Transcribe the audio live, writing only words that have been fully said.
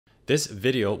This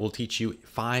video will teach you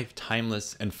 5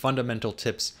 timeless and fundamental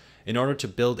tips in order to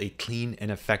build a clean and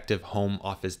effective home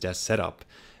office desk setup.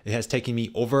 It has taken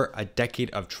me over a decade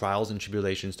of trials and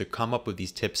tribulations to come up with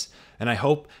these tips, and I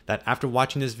hope that after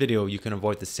watching this video, you can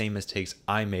avoid the same mistakes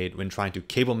I made when trying to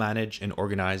cable manage and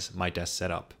organize my desk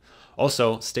setup.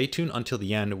 Also, stay tuned until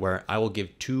the end where I will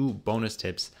give 2 bonus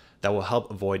tips that will help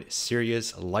avoid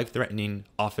serious, life-threatening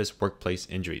office workplace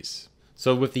injuries.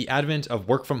 So with the advent of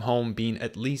work from home being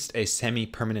at least a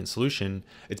semi-permanent solution,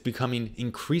 it's becoming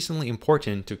increasingly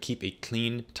important to keep a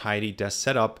clean, tidy desk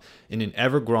setup in an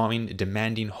ever-growing,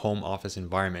 demanding home office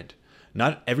environment.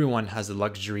 Not everyone has the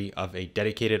luxury of a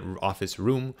dedicated office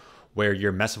room where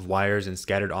your mess of wires and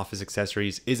scattered office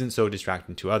accessories isn't so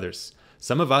distracting to others.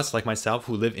 Some of us, like myself,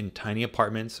 who live in tiny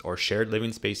apartments or shared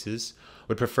living spaces,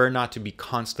 would prefer not to be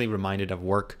constantly reminded of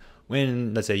work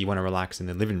when, let's say, you want to relax in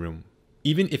the living room.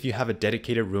 Even if you have a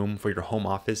dedicated room for your home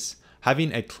office,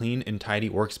 having a clean and tidy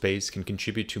workspace can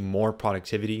contribute to more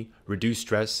productivity, reduce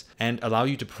stress, and allow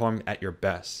you to perform at your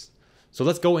best. So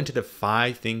let's go into the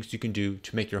 5 things you can do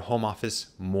to make your home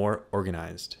office more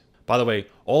organized. By the way,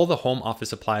 all the home office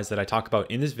supplies that I talk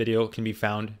about in this video can be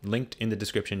found linked in the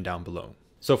description down below.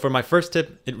 So for my first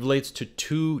tip, it relates to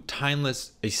 2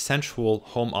 timeless, essential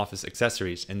home office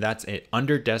accessories, and that's an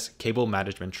under-desk cable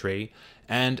management tray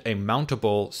and a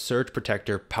mountable surge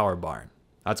protector power bar.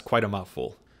 That's quite a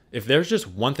mouthful. If there's just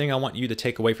one thing I want you to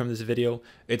take away from this video,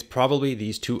 it's probably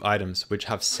these 2 items, which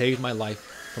have saved my life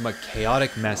from a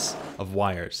chaotic mess of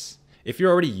wires. If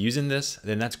you're already using this,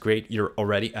 then that's great. You're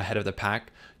already ahead of the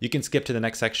pack. You can skip to the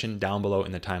next section down below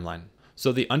in the timeline.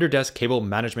 So the under-desk cable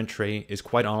management tray is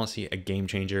quite honestly a game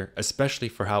changer, especially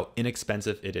for how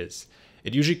inexpensive it is.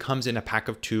 It usually comes in a pack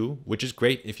of 2, which is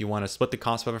great if you want to split the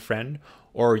cost with a friend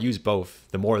or use both,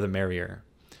 the more the merrier.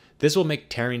 This will make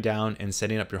tearing down and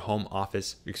setting up your home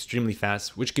office extremely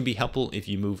fast, which can be helpful if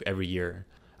you move every year.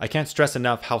 I can't stress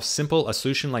enough how simple a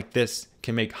solution like this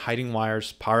can make hiding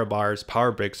wires, power bars,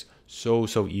 power bricks so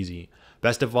easy.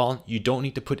 Best of all, you don't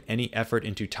need to put any effort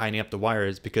into tidying up the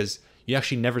wires because you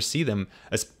actually never see them,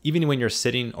 even when you're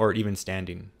sitting or even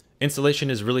standing. Installation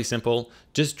is really simple.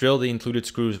 Just drill the included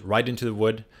screws right into the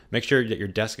wood. Make sure that your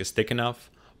desk is thick enough.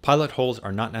 Pilot holes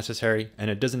are not necessary, and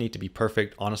it doesn't need to be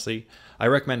perfect, honestly. I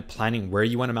recommend planning where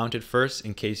you want to mount it first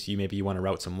in case you want to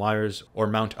route some wires or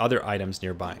mount other items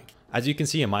nearby. As you can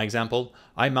see in my example,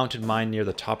 I mounted mine near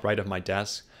the top right of my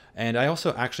desk, and I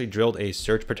also actually drilled a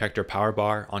surge protector power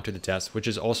bar onto the desk, which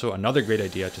is also another great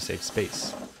idea to save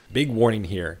space. Big warning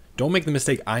here, don't make the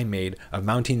mistake I made of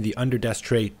mounting the under desk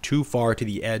tray too far to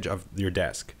the edge of your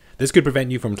desk. This could prevent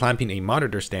you from clamping a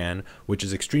monitor stand, which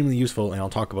is extremely useful, and I'll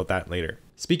talk about that later.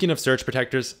 Speaking of surge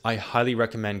protectors, I highly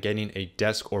recommend getting a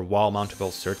desk or wall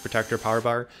mountable surge protector power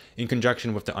bar in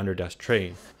conjunction with the under desk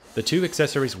tray. The 2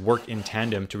 accessories work in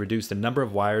tandem to reduce the number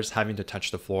of wires having to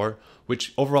touch the floor,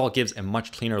 which overall gives a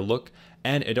much cleaner look,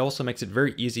 and it also makes it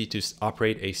very easy to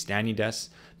operate a standing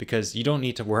desk because you don't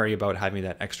need to worry about having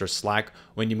that extra slack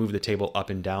when you move the table up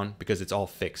and down because it's all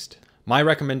fixed. My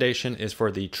recommendation is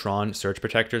for the Tron surge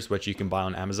protectors, which you can buy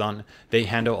on Amazon. They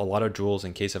handle a lot of joules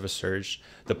in case of a surge.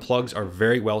 The plugs are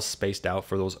very well spaced out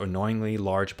for those annoyingly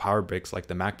large power bricks like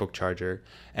the MacBook charger,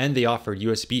 and they offer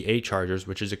USB-A chargers,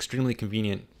 which is extremely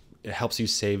convenient. It helps you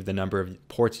save the number of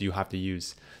ports you have to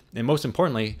use. And most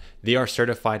importantly, they are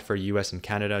certified for US and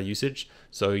Canada usage,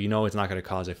 so you know it's not going to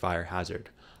cause a fire hazard.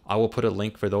 I will put a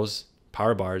link for those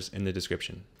power bars in the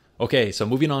description. Okay, so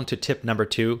moving on to tip number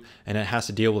 2, and it has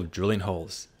to deal with drilling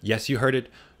holes. Yes, you heard it.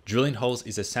 Drilling holes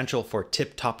is essential for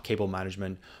tip-top cable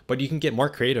management, but you can get more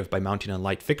creative by mounting a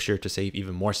light fixture to save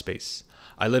even more space.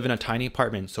 I live in a tiny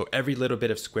apartment, so every little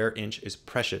bit of square inch is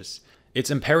precious.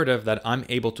 It's imperative that I'm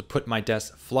able to put my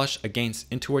desk flush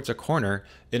against in towards a corner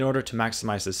in order to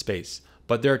maximize the space.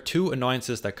 But there are 2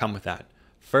 annoyances that come with that.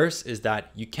 First is that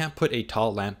you can't put a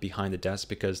tall lamp behind the desk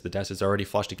because the desk is already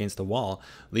flushed against the wall,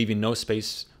 leaving no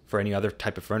space for any other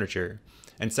type of furniture.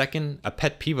 And second, a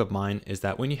pet peeve of mine is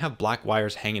that when you have black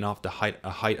wires hanging off a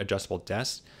height adjustable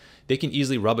desk, they can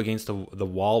easily rub against the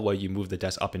wall while you move the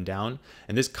desk up and down,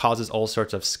 and this causes all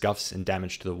sorts of scuffs and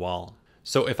damage to the wall.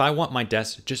 So if I want my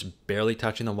desk just barely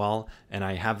touching the wall and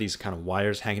I have these kind of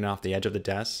wires hanging off the edge of the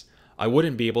desk, I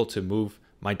wouldn't be able to move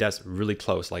my desk really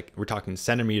close, like we're talking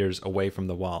centimeters away from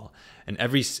the wall. And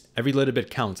every little bit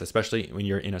counts, especially when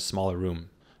you're in a smaller room.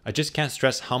 I just can't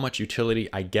stress how much utility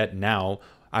I get now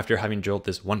after having drilled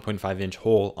this 1.5-inch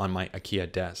hole on my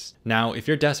IKEA desk. Now, if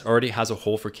your desk already has a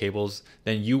hole for cables,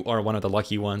 then you are one of the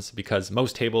lucky ones because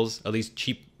most tables, at least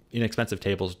cheap, inexpensive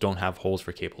tables, don't have holes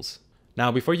for cables.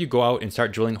 Now, before you go out and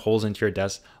start drilling holes into your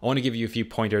desk, I want to give you a few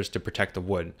pointers to protect the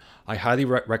wood. I highly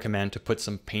recommend to put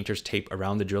some painter's tape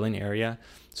around the drilling area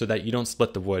so that you don't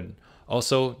split the wood.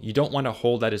 Also, you don't want a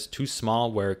hole that is too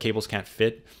small where cables can't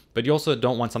fit, but you also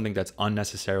don't want something that's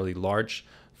unnecessarily large,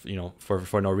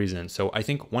 for no reason. So I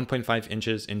think 1.5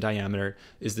 inches in diameter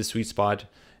is the sweet spot.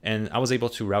 And I was able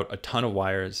to route a ton of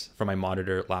wires from my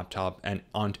monitor, laptop, and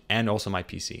also my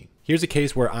PC. Here's a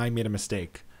case where I made a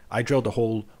mistake. I drilled a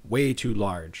hole way too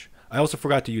large. I also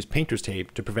forgot to use painter's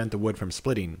tape to prevent the wood from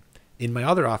splitting. In my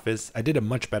other office, I did a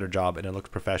much better job and it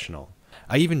looked professional.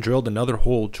 I even drilled another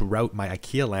hole to route my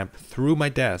IKEA lamp through my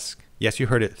desk. Yes, you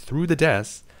heard it, through the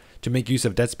desk, to make use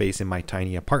of dead space in my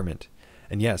tiny apartment.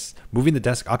 And yes, moving the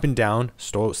desk up and down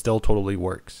still totally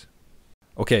works.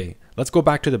 Okay, let's go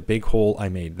back to the big hole I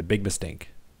made, the big mistake.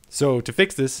 So to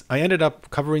fix this, I ended up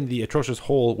covering the atrocious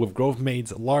hole with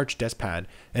GroveMade's large desk pad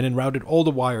and then routed all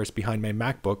the wires behind my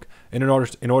MacBook in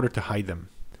order to hide them.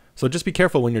 So just be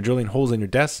careful when you're drilling holes in your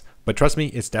desk, but trust me,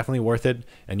 it's definitely worth it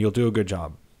and you'll do a good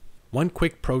job. One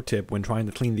quick pro tip when trying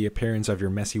to clean the appearance of your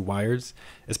messy wires,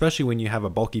 especially when you have a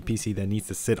bulky PC that needs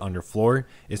to sit on your floor,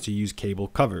 is to use cable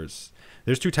covers.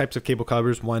 There's two types of cable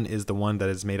covers. One is the one that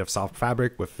is made of soft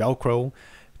fabric with Velcro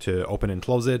to open and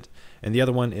close it, and the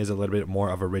other one is a little bit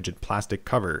more of a rigid plastic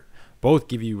cover. Both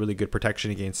give you really good protection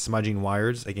against smudging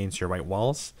wires against your white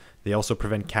walls. They also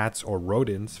prevent cats or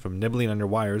rodents from nibbling on your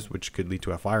wires, which could lead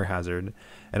to a fire hazard.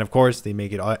 And of course, they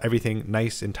make everything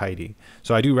nice and tidy.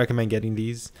 So I do recommend getting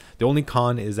these. The only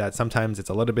con is that sometimes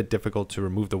it's a little bit difficult to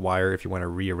remove the wire if you want to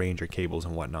rearrange your cables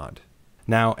and whatnot.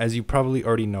 Now, as you probably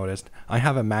already noticed, I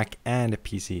have a Mac and a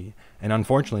PC, and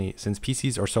unfortunately, since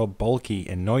PCs are so bulky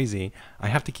and noisy, I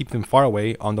have to keep them far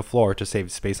away on the floor to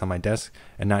save space on my desk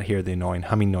and not hear the annoying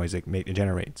humming noise it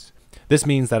generates. This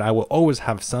means that I will always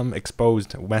have some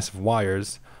exposed mess of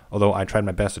wires, although I tried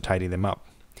my best to tidy them up.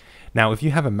 Now, if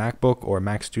you have a MacBook or a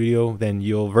Mac Studio, then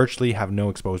you'll virtually have no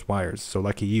exposed wires, so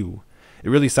lucky you. It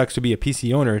really sucks to be a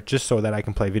PC owner just so that I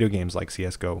can play video games like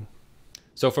CSGO.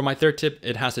 So for my third tip,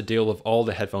 it has to deal with all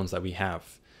the headphones that we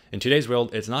have. In today's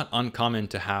world, it's not uncommon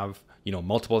to have,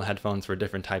 multiple headphones for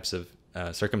different types of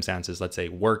circumstances, let's say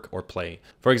work or play.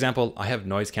 For example, I have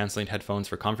noise canceling headphones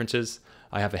for conferences,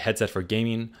 I have a headset for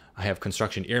gaming, I have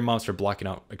construction earmuffs for blocking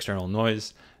out external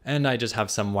noise, and I just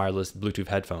have some wireless Bluetooth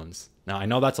headphones. Now I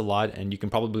know that's a lot and you can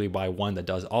probably buy one that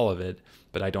does all of it,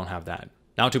 but I don't have that.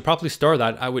 Now to properly store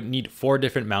that, I would need 4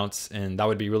 different mounts and that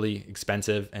would be really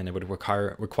expensive and it would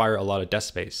require a lot of desk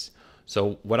space.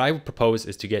 So what I would propose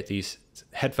is to get these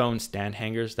headphone stand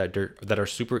hangers that are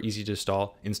super easy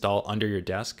to install under your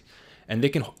desk, and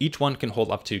each one can hold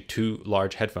up to 2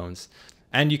 large headphones.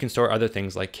 And you can store other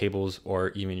things like cables or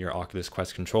even your Oculus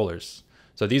Quest controllers.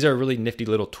 So these are really nifty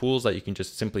little tools that you can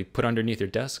just simply put underneath your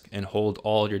desk and hold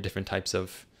all your different types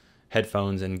of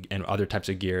headphones and other types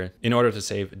of gear in order to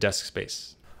save desk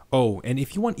space. Oh, and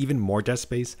if you want even more desk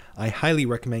space, I highly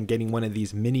recommend getting one of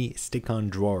these mini stick-on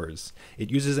drawers.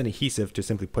 It uses an adhesive to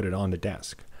simply put it on the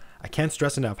desk. I can't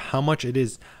stress enough how much it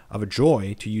is of a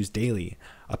joy to use daily.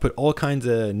 I put all kinds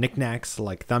of knickknacks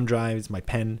like thumb drives, my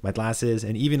pen, my glasses,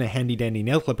 and even a handy dandy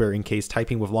nail clipper in case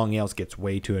typing with long nails gets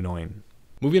way too annoying.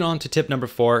 Moving on to tip number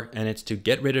 4, and it's to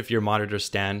get rid of your monitor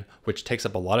stand, which takes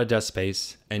up a lot of desk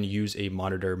space, and use a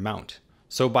monitor mount.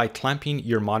 So by clamping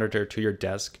your monitor to your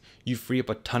desk, you free up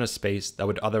a ton of space that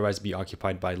would otherwise be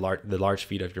occupied by the large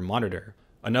feet of your monitor.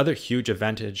 Another huge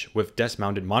advantage with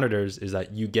desk-mounted monitors is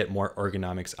that you get more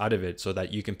ergonomics out of it so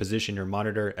that you can position your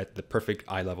monitor at the perfect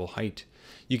eye level height.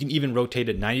 You can even rotate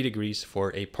it 90 degrees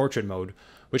for a portrait mode,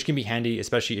 which can be handy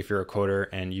especially if you're a coder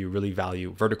and you really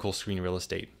value vertical screen real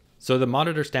estate. So the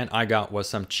monitor stand I got was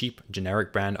some cheap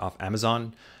generic brand off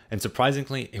Amazon, and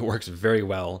surprisingly it works very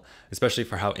well, especially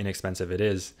for how inexpensive it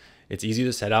is. It's easy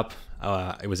to set up.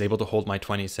 I was able to hold my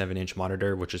 27-inch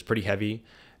monitor, which is pretty heavy,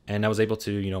 and I was able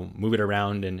to move it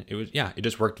around, and it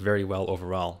just worked very well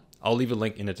overall. I'll leave a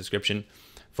link in the description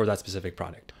for that specific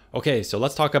product. Okay, so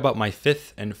let's talk about my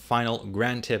 5th and final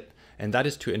grand tip, and that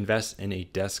is to invest in a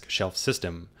desk shelf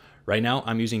system. Right now,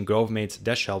 I'm using GroveMade's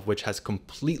desk shelf, which has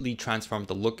completely transformed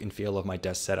the look and feel of my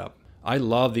desk setup. I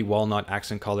love the walnut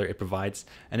accent color it provides,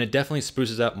 and it definitely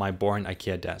spruces up my boring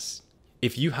IKEA desk.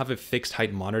 If you have a fixed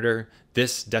height monitor,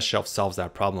 this desk shelf solves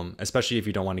that problem, especially if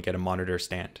you don't want to get a monitor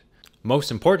stand. Most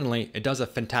importantly, it does a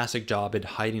fantastic job at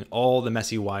hiding all the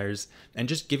messy wires and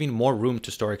just giving more room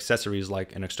to store accessories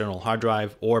like an external hard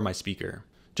drive or my speaker.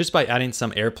 Just by adding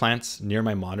some air plants near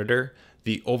my monitor,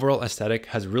 the overall aesthetic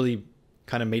has really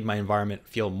kind of made my environment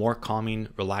feel more calming,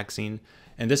 relaxing,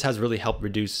 and this has really helped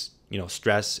reduce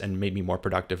stress and made me more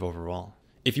productive overall.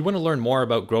 If you want to learn more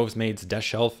about Grovemade's desk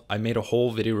shelf, I made a whole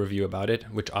video review about it,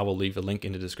 which I will leave a link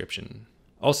in the description.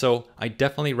 Also, I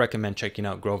definitely recommend checking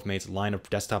out Grovemade's line of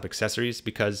desktop accessories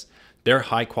because their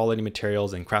high quality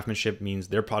materials and craftsmanship means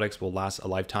their products will last a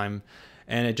lifetime,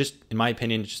 and it just, in my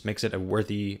opinion, just makes it a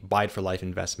worthy buy it for life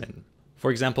investment. For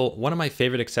example, one of my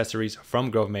favorite accessories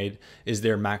from Grovemade is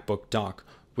their MacBook dock,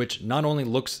 which not only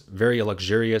looks very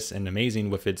luxurious and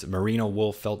amazing with its merino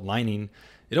wool felt lining,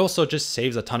 it also just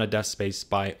saves a ton of desk space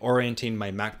by orienting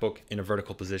my MacBook in a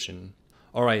vertical position.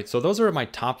 Alright, so those are my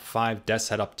top 5 desk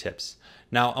setup tips.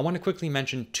 Now I want to quickly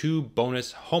mention 2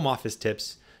 bonus home office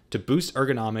tips to boost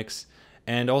ergonomics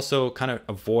and also kind of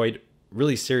avoid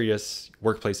really serious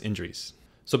workplace injuries.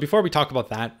 So before we talk about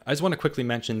that, I just want to quickly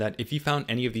mention that if you found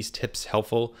any of these tips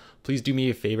helpful, please do me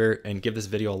a favor and give this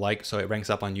video a like so it ranks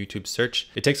up on YouTube's search.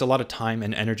 It takes a lot of time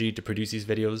and energy to produce these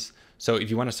videos, so if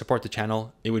you want to support the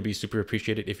channel, it would be super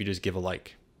appreciated if you just give a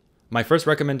like. My first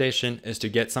recommendation is to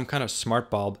get some kind of smart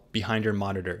bulb behind your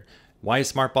monitor. Why a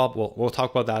smart bulb? Well, we'll talk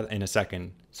about that in a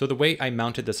second. So the way I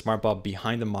mounted the smart bulb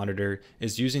behind the monitor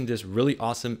is using this really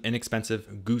awesome,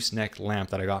 inexpensive gooseneck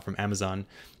lamp that I got from Amazon.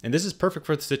 And this is perfect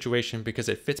for the situation because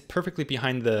it fits perfectly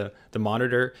behind the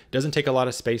monitor, doesn't take a lot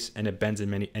of space, and it bends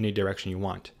in any direction you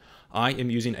want. I am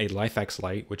using a LifeX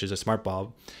light, which is a smart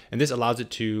bulb, and this allows you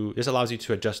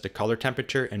to adjust the color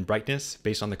temperature and brightness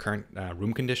based on the current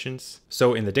room conditions.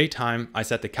 So in the daytime, I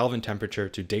set the Kelvin temperature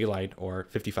to daylight or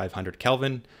 5500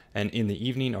 Kelvin, and in the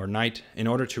evening or night, in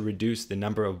order to reduce the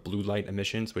number of blue light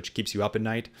emissions, which keeps you up at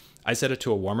night, I set it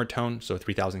to a warmer tone, so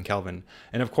 3000 Kelvin.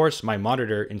 And of course, my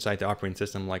monitor inside the operating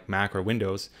system like Mac or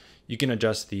Windows, you can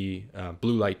adjust the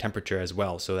blue light temperature as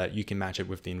well so that you can match it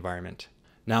with the environment.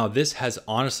 Now, this has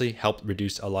honestly helped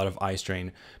reduce a lot of eye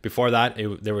strain. Before that,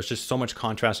 there was just so much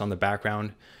contrast on the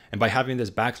background. And by having this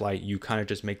backlight, you kind of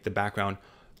just make the background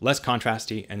less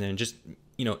contrasty, and then just,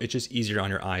 it's just easier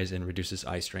on your eyes and reduces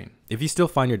eye strain. If you still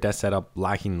find your desk setup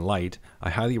lacking light,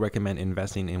 I highly recommend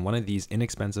investing in one of these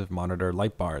inexpensive monitor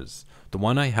light bars. The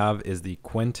one I have is the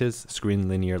Quintus Screen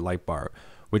Linear Light Bar,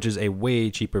 which is a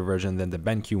way cheaper version than the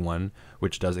BenQ one,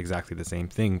 which does exactly the same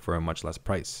thing for a much less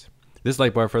price. This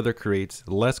light bar further creates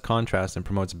less contrast and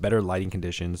promotes better lighting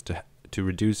conditions to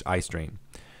reduce eye strain.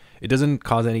 It doesn't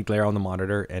cause any glare on the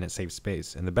monitor, and it saves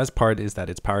space. And the best part is that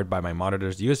it's powered by my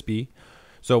monitor's USB,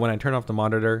 so when I turn off the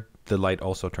monitor, the light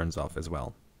also turns off as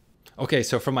well. Okay,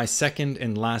 so for my second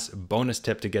and last bonus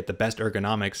tip to get the best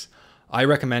ergonomics, I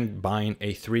recommend buying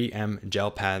a 3M gel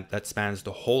pad that spans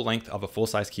the whole length of a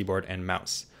full-size keyboard and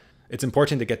mouse. It's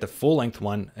important to get the full length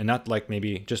one and not like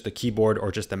maybe just the keyboard or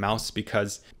just the mouse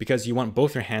because you want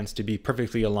both your hands to be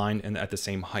perfectly aligned and at the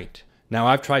same height. Now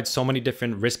I've tried so many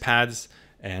different wrist pads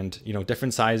and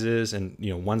different sizes and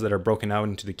ones that are broken out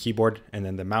into the keyboard and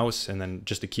then the mouse and then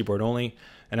just the keyboard only,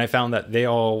 and I found that they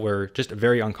all were just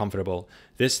very uncomfortable.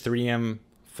 This 3M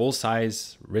full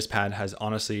size wrist pad has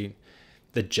honestly,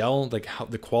 the gel, like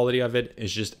the quality of it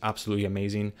is just absolutely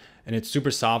amazing, and it's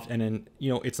super soft, and then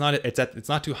it's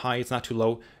not too high, it's not too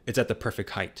low, it's at the perfect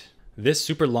height. This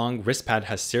super long wrist pad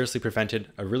has seriously prevented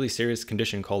a really serious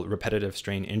condition called repetitive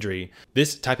strain injury.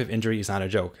 This type of injury is not a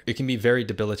joke. It can be very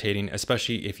debilitating,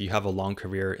 especially if you have a long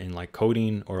career in like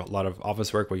coding or a lot of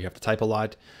office work where you have to type a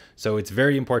lot. So it's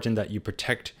very important that you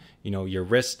protect your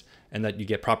wrist and that you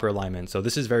get proper alignment. So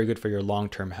this is very good for your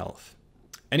long-term health.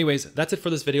 Anyways, that's it for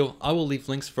this video. I will leave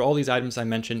links for all these items I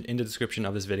mentioned in the description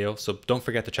of this video, so don't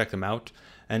forget to check them out.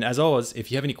 And as always,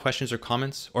 if you have any questions or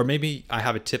comments, or maybe I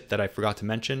have a tip that I forgot to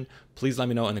mention, please let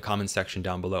me know in the comments section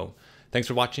down below. Thanks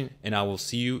for watching, and I will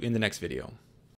see you in the next video.